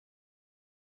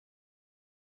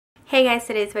Hey guys,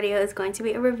 today's video is going to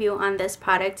be a review on this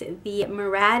product, the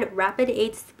Murad Rapid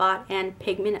Age Spot and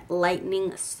Pigment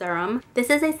Lightening Serum. This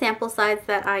is a sample size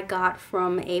that I got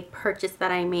from a purchase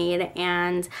that I made,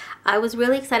 and I was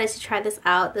really excited to try this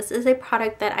out. This is a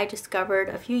product that I discovered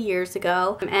a few years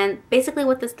ago, and basically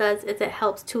what this does is it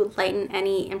helps to lighten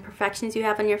any imperfections you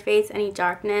have on your face, any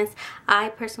darkness. I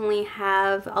personally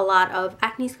have a lot of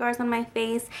acne scars on my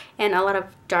face and a lot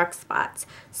of dark spots,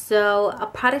 so a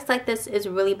product like this is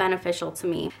really beneficial to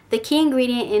me. The key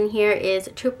ingredient in here is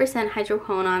 2%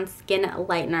 hydroquinone skin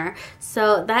lightener.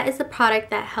 So that is the product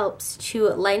that helps to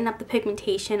lighten up the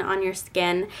pigmentation on your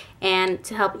skin and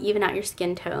to help even out your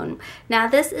skin tone. Now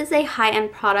this is a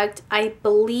high-end product. I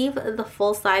believe the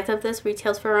full size of this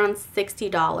retails for around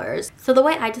 $60. So the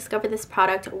way I discovered this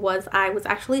product was I was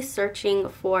actually searching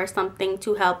for something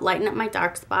to help lighten up my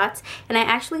dark spots, and I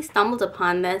actually stumbled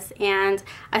upon this and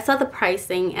I saw the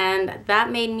pricing, and that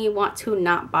made me want to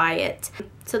not buy it.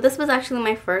 So this was actually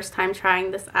my first time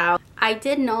trying this out. I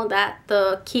did know that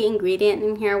the key ingredient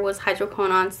in here was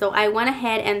hydroquinone, so I went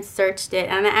ahead and searched it,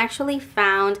 and I actually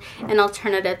found an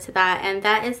alternative to that, and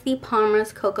that is the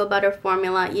Palmer's Cocoa Butter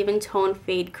Formula Even Tone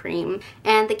Fade Cream.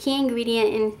 And the key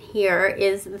ingredient in here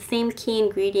is the same key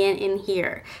ingredient in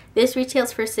here. This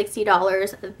retails for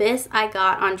 $60. This I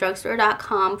got on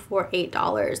drugstore.com for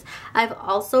 $8. I've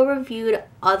also reviewed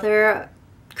other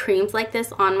creams like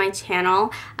this on my channel.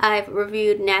 I've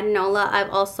reviewed Natanola. I've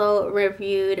also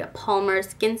reviewed Palmer's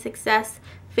Skin Success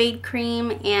Fade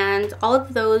Cream, and all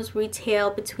of those retail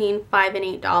between $5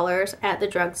 and $8 at the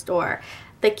drugstore.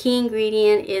 The key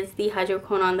ingredient is the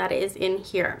hydroquinone that is in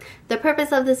here. The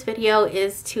purpose of this video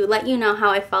is to let you know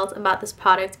how I felt about this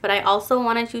product, but I also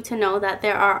wanted you to know that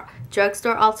there are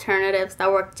drugstore alternatives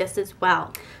that work just as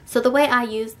well. So the way I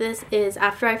use this is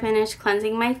after I finish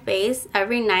cleansing my face,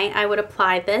 every night I would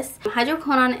apply this.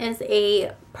 Hydroquinone is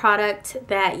a product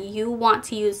that you want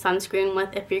to use sunscreen with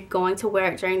if you're going to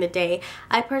wear it during the day.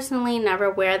 I personally never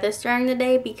wear this during the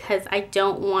day because I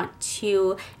don't want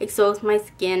to expose my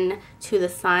skin to the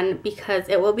sun because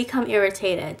it will become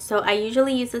irritated. So I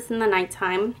usually use this in the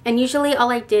nighttime, and usually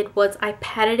all I did was I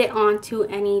patted it onto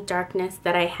any darkness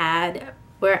that I had,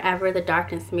 wherever the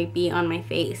darkness may be on my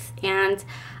face, and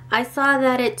I saw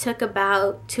that it took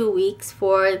about 2 weeks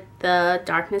for the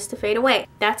darkness to fade away.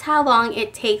 That's how long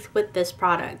it takes with this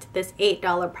product, this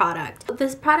 $8 product.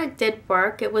 This product did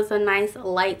work. It was a nice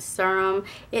light serum.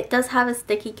 It does have a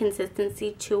sticky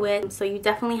consistency to it, so you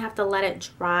definitely have to let it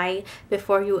dry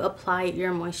before you apply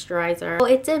your moisturizer. So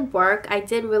it did work. I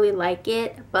did really like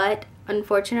it, but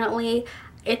unfortunately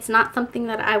it's not something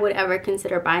that I would ever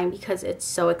consider buying because it's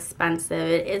so expensive.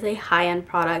 It is a high-end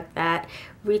product that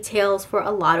retails for a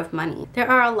lot of money. There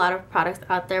are a lot of products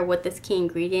out there with this key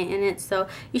ingredient in it, so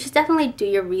you should definitely do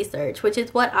your research, which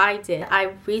is what I did.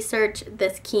 I researched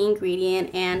this key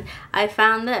ingredient and I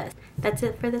found this. That's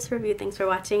it for this review. Thanks for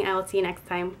watching. I will see you next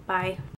time. Bye.